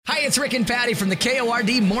it's Rick and Patty from the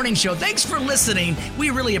KORD Morning Show. Thanks for listening.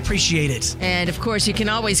 We really appreciate it. And, of course, you can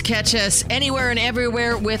always catch us anywhere and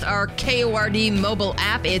everywhere with our KORD mobile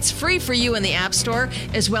app. It's free for you in the App Store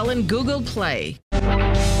as well in Google Play.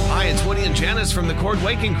 Hi, it's Woody and Janice from the Cord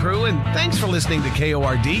Waking Crew, and thanks for listening to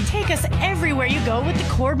KORD. Take us everywhere you go with the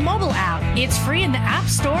Cord mobile app. It's free in the App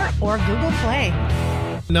Store or Google Play.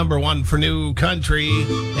 Number one for new country.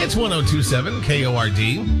 It's 102.7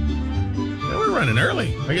 KORD. Now we're running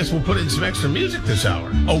early. I guess we'll put in some extra music this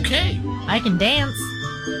hour. Okay. I can dance.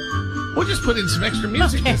 We'll just put in some extra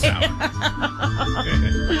music this hour.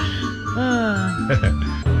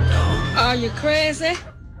 Are you crazy?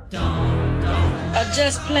 Or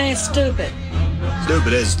just plain stupid?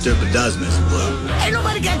 Stupid as stupid does, Miss Blue. Ain't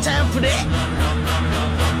nobody got time for that.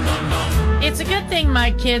 It's a good thing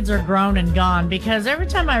my kids are grown and gone, because every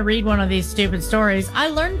time I read one of these stupid stories, I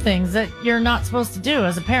learn things that you're not supposed to do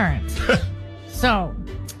as a parent. So,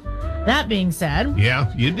 that being said...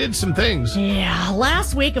 Yeah, you did some things. Yeah,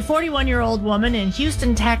 last week, a 41-year-old woman in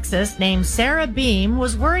Houston, Texas, named Sarah Beam,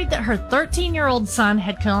 was worried that her 13-year-old son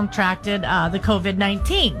had contracted the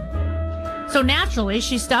COVID-19. So naturally,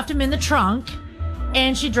 she stuffed him in the trunk,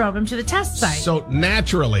 and she drove him to the test site. So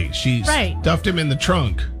naturally, she stuffed him in the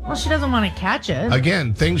trunk. Well, she doesn't want to catch it.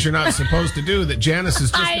 Again, things you're not supposed to do that Janice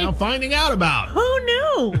is just now finding out about. Who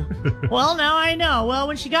knew? Well, now I know. Well,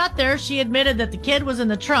 when she got there, she admitted that the kid was in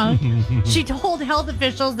the trunk. She told health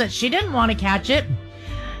officials that she didn't want to catch it.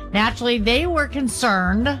 Naturally, they were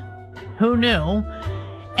concerned. Who knew?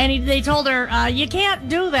 And they told her, you can't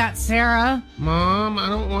do that, Sarah. Mom, I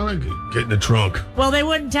don't want to get in the trunk. Well, they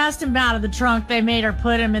wouldn't test him out of the trunk. They made her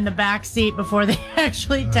put him in the back seat before they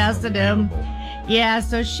actually tested him. Yeah,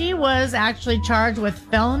 so she was actually charged with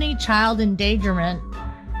felony child endangerment.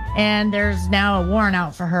 And there's now a warrant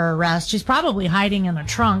out for her arrest. She's probably hiding in the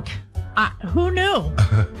trunk. Who knew?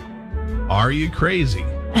 Are you crazy?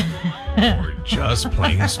 Or just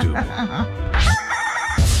plain stupid?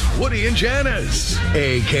 Woody and Janice,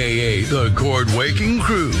 a.k.a. the Cord Waking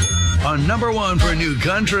Crew, on number one for new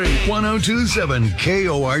country, 102.7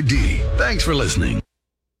 KORD. Thanks for listening.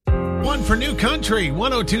 One for new country,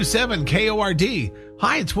 102.7 KORD.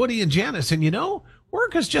 Hi, it's Woody and Janice, and you know,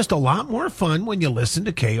 work is just a lot more fun when you listen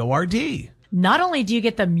to KORD. Not only do you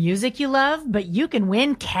get the music you love, but you can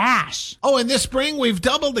win cash. Oh, and this spring, we've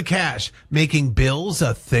doubled the cash, making bills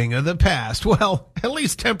a thing of the past. Well, at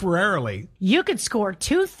least temporarily. You could score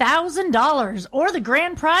 $2,000 or the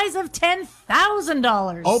grand prize of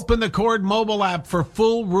 $10,000. Open the Cord mobile app for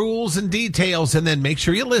full rules and details, and then make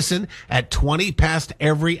sure you listen at 20 past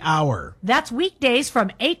every hour. That's weekdays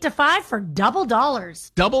from 8 to 5 for double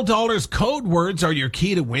dollars. Double dollars code words are your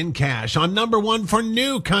key to win cash on number one for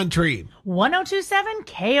new country. 102.7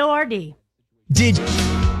 KORD.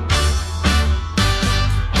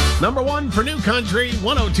 Number one for new country,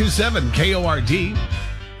 102.7 KORD.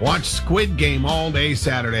 Watch Squid Game all day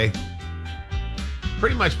Saturday.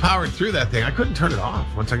 Pretty much powered through that thing. I couldn't turn it off.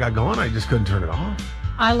 Once I got going, I just couldn't turn it off.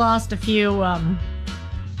 I lost a few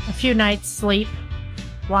nights sleep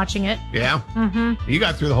watching it. Yeah? Mm-hmm. You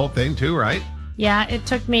got through the whole thing too, right? Yeah, it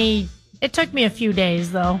took me a few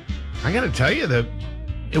days, though. I got to tell you that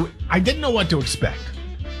I didn't know what to expect.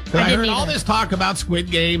 I heard all this talk about Squid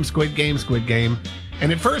Game.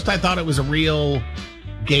 And at first I thought it was a real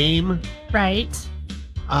game. Right.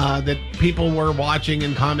 That people were watching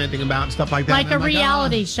and commenting about and stuff like that. Like a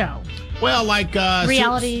reality show. Well, like...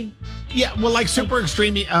 reality... like Super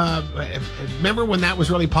Extreme. Remember when that was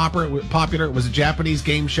really popular? It was a Japanese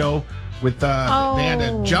game show with they had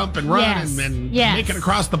to jump and run and make it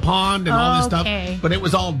across the pond and all this stuff. But it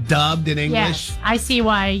was all dubbed in English. Yes, I see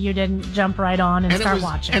why you didn't jump right on and start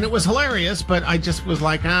watching. And it was hilarious, but I just was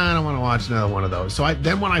like, I don't want to watch another one of those. So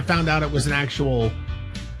then when I found out it was an actual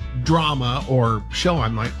drama or show,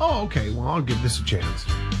 I'm like, oh, okay, well, I'll give this a chance.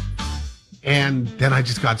 And then I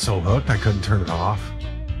just got so hooked, I couldn't turn it off.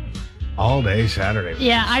 All day Saturday.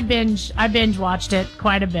 Yeah, I binge watched it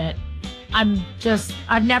quite a bit.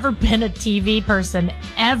 I've never been a TV person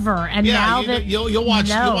ever, and now that you'll watch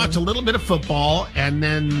a little bit of football and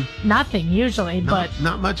then nothing usually, but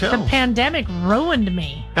not much else. The pandemic ruined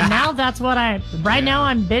me. And now that's what now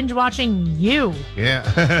I'm binge watching You. Yeah.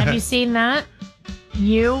 Have you seen that?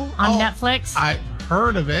 You on Netflix? I've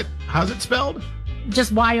heard of it. How's it spelled?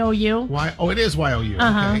 Just Y-O-U. It is Y-O-U.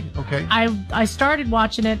 Uh-huh. Okay. I started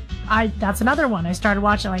watching it. That's another one. I started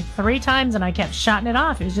watching it like 3 times and I kept shutting it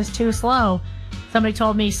off. It was just too slow. Somebody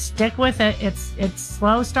told me, stick with it. It's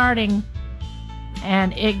slow starting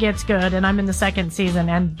and it gets good. And I'm in the 2nd season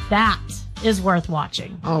and that is worth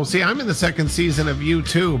watching. Oh, see, I'm in the 2nd season of You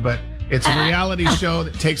too, but it's a reality show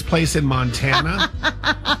that takes place in Montana.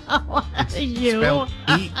 You. Spelled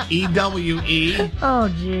E-W-E. Oh,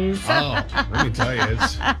 jeez. Oh, let me tell you,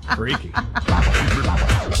 it's freaky.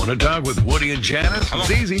 Want to talk with Woody and Janice?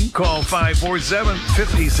 It's easy. Call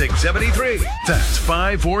 547-5673. That's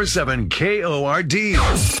 547-KORD.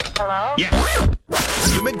 Hello? Yeah.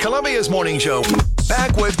 The Mid-Columbia's morning show.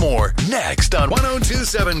 Back with more next on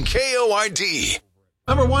 1027 KORD.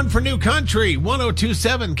 Number one for New Country,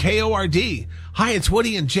 1027 KORD. Hi, it's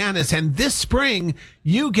Woody and Janice, and this spring,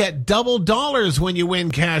 you get double dollars when you win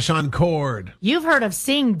cash on Cord. You've heard of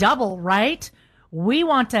seeing double, right? We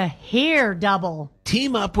want to hear double.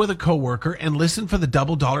 Team up with a coworker and listen for the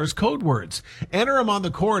double dollars code words. Enter them on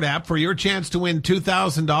the Cord app for your chance to win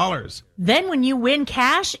 $2,000. Then when you win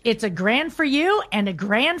cash, it's $1,000 for you and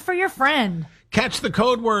 $1,000 for your friend. Catch the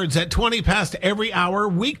code words at 20 past every hour,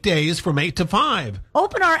 weekdays from 8 to 5.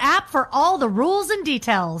 Open our app for all the rules and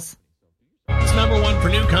details. It's number one for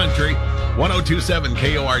New Country, 1027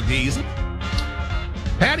 KORD's.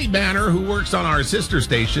 Patty Banner, who works on our sister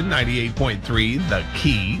station, 98.3, The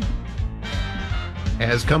Key,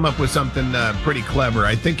 has come up with something pretty clever.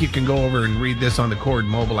 I think you can go over and read this on the Cord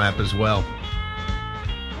mobile app as well.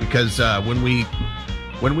 Because when we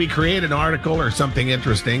create an article or something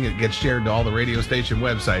interesting, it gets shared to all the radio station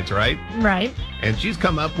websites, right? Right. And she's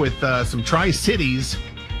come up with some Tri-Cities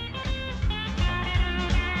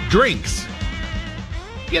drinks.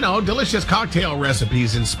 You know, delicious cocktail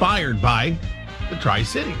recipes inspired by the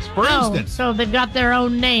Tri-Cities. For instance. So they've got their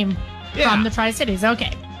own name from the Tri-Cities.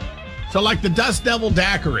 Okay. So like the Dust Devil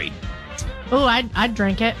Daiquiri. Ooh, I'd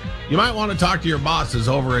drink it. You might want to talk to your bosses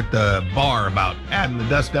over at the bar about adding the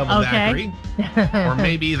Dust Devil Daiquiri. Or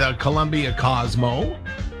maybe the Columbia Cosmo.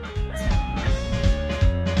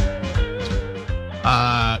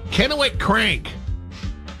 Kennewick Crank.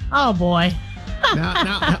 Oh, boy.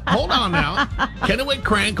 Now, hold on now. Kennewick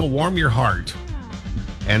Crank will warm your heart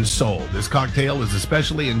and soul. This cocktail is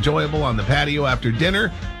especially enjoyable on the patio after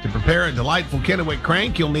dinner. To prepare a delightful Kennewick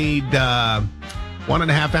Crank, you'll need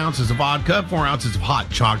 1.5 ounces of vodka, 4 ounces of hot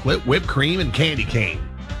chocolate, whipped cream, and candy cane.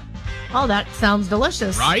 Oh, that sounds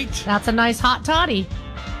delicious. Right? That's a nice hot toddy.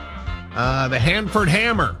 The Hanford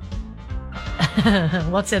Hammer.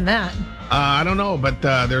 What's in that? I don't know, but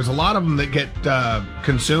there's a lot of them that get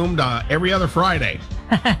consumed every other Friday.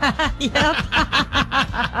 Yep.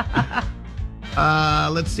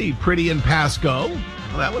 Let's see. Pretty in Pasco.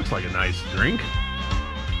 Well, that looks like a nice drink.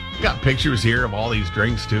 Got pictures here of all these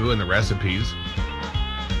drinks, too, and the recipes.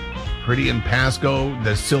 Pretty in Pasco.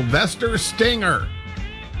 The Sylvester Stinger.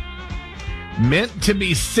 Meant to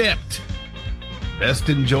be sipped. Best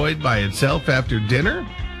enjoyed by itself after dinner.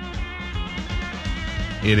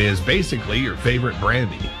 It is basically your favorite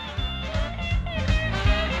brandy.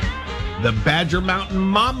 The Badger Mountain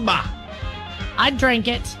Mamba. I'd drink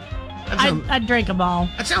it. I'd drink them all.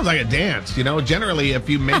 That sounds like a dance. You know, generally, if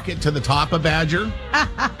you make it to the top of Badger,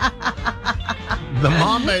 the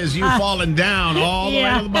Mamba is you falling down all the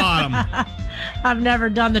way to the bottom. I've never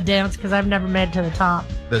done the dance because I've never made it to the top.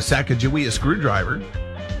 The Sacagawea Screwdriver.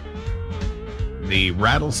 The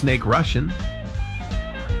Rattlesnake Russian.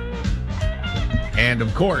 And,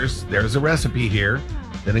 of course, there's a recipe here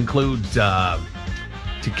that includes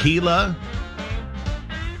tequila,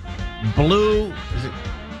 blue, is it?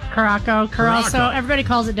 Curaçao. Everybody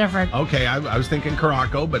calls it different. Okay, I was thinking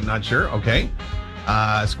Curaçao, but not sure. Okay.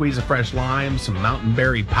 Squeeze of fresh lime, some Mountain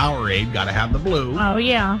Berry Powerade. Got to have the blue. Oh,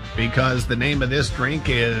 yeah. Because the name of this drink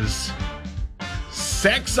is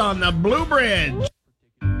Sex on the Blue Bridge.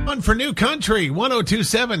 On for New Country,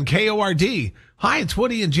 1027 KORD. Hi, it's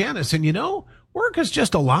Woody and Janice, and you know, work is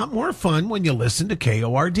just a lot more fun when you listen to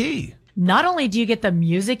KORD. Not only do you get the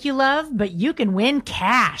music you love, but you can win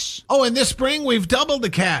cash. Oh, and this spring, we've doubled the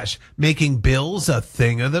cash, making bills a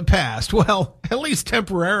thing of the past. Well, at least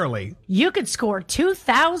temporarily. You could score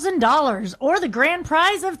 $2,000 or the grand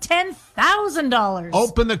prize of $10,000.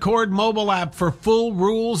 Open the Cord mobile app for full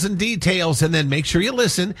rules and details, and then make sure you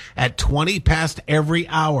listen at 20 past every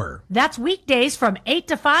hour. That's weekdays from 8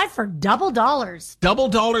 to 5 for double dollars. Double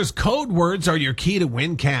dollars code words are your key to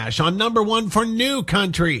win cash on number one for New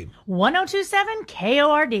Country. 1027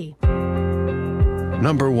 KORD.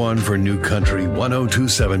 Number one for New Country,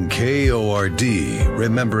 1027 KORD,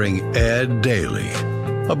 remembering Ed Daly.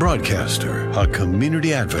 A broadcaster, a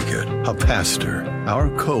community advocate, a pastor, our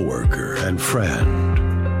co-worker and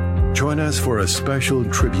friend. Join us for a special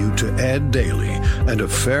tribute to Ed Daly and a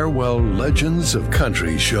farewell Legends of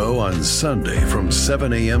Country show on Sunday from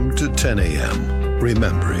 7 a.m. to 10 a.m.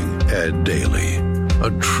 Remembering Ed Daly, a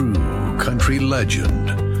true country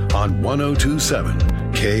legend on 1027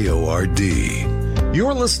 KORD.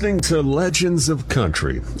 You're listening to Legends of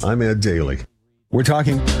Country. I'm Ed Daly. We're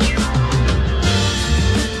talking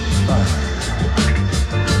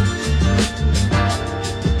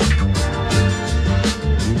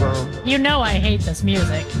You know I hate this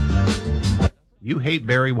music. You hate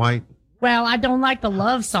Barry White? Well, I don't like the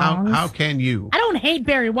love songs. How can you? I don't hate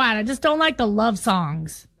Barry White. I just don't like the love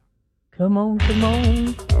songs. Come on, come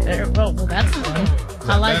on. There, well, that's fun.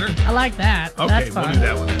 I like that. Okay, that's fun. we'll do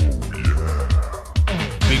that one.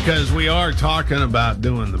 Because we are talking about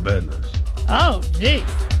doing the business. Oh, gee.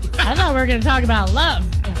 I thought we were going to talk about love.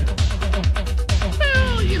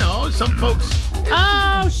 Well, you know, some folks.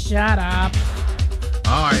 Oh, shut up.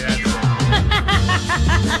 All right.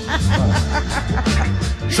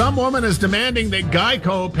 Some woman is demanding that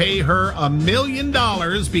Geico pay her $1 million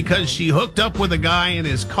because she hooked up with a guy in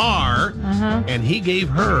his car and he gave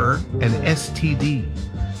her an STD.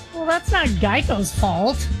 Well, that's not Geico's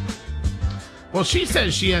fault. Well, she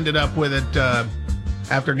says she ended up with it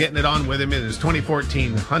after getting it on with him in his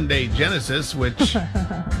 2014 Hyundai Genesis, which...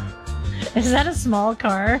 Is that a small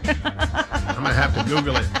car? I'm going to have to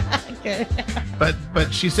Google it. Okay.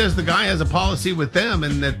 But she says the guy has a policy with them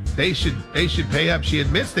and that they should pay up. She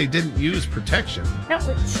admits they didn't use protection. No,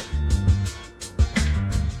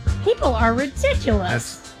 people are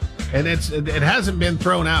ridiculous. It hasn't been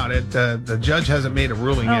thrown out. The judge hasn't made a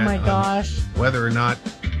ruling yet. Oh my gosh. Whether or not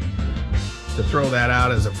to throw that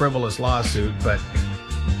out as a frivolous lawsuit, but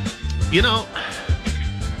you know,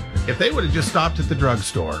 if they would have just stopped at the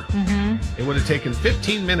drugstore, it would have taken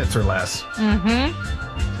 15 minutes or less.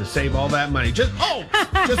 To save all that money. Just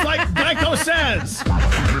like Geico says.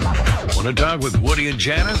 Want to talk with Woody and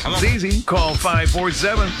Janice? It's easy. Call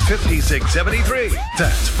 547-5673.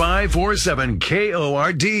 That's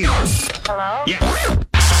 547-KORD. Hello? Yeah.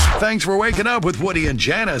 Thanks for waking up with Woody and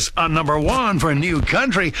Janice on number 1 for New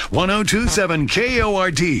Country, 1027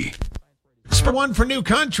 KORD. Number 1 for New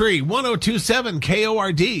Country, 1027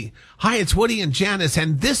 KORD. Hi, it's Woody and Janice,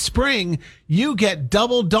 and this spring, you get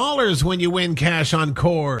double dollars when you win cash on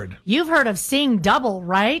Cord. You've heard of seeing double,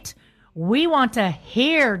 right? We want to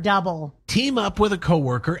hear double. Team up with a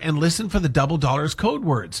coworker and listen for the double dollars code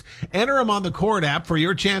words. Enter them on the Cord app for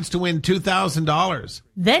your chance to win $2,000.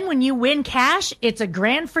 Then when you win cash, it's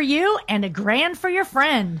 $1,000 for you and $1,000 for your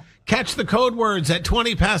friend. Catch the code words at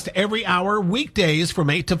 20 past every hour, weekdays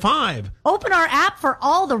from 8 to 5. Open our app for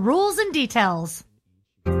all the rules and details.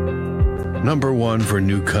 Number 1 for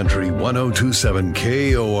New Country, 1027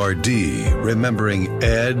 KORD, remembering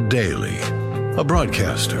Ed Daly. A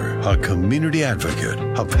broadcaster, a community advocate,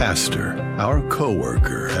 a pastor, our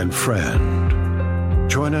coworker and friend.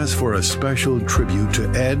 Join us for a special tribute to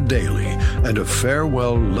Ed Daly and a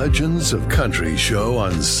farewell Legends of Country show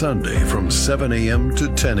on Sunday from 7 a.m. to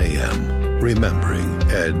 10 a.m. Remembering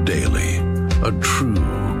Ed Daly, a true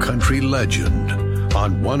country legend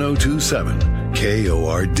on 1027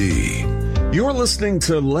 KORD. You're listening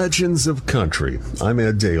to Legends of Country. I'm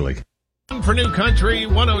Ed Daly. For New Country,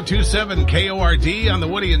 1027 KORD on the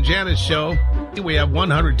Woody and Janice Show. We have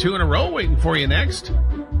 102 in a row waiting for you next.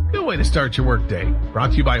 Good way to start your workday.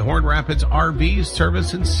 Brought to you by Horn Rapids RV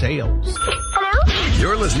Service and Sales. Hello?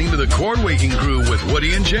 You're listening to the Cord Waking Crew with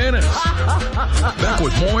Woody and Janice. Back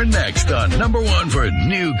with more next on number 1 for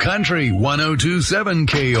New Country, 1027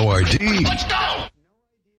 KORD. Let's go!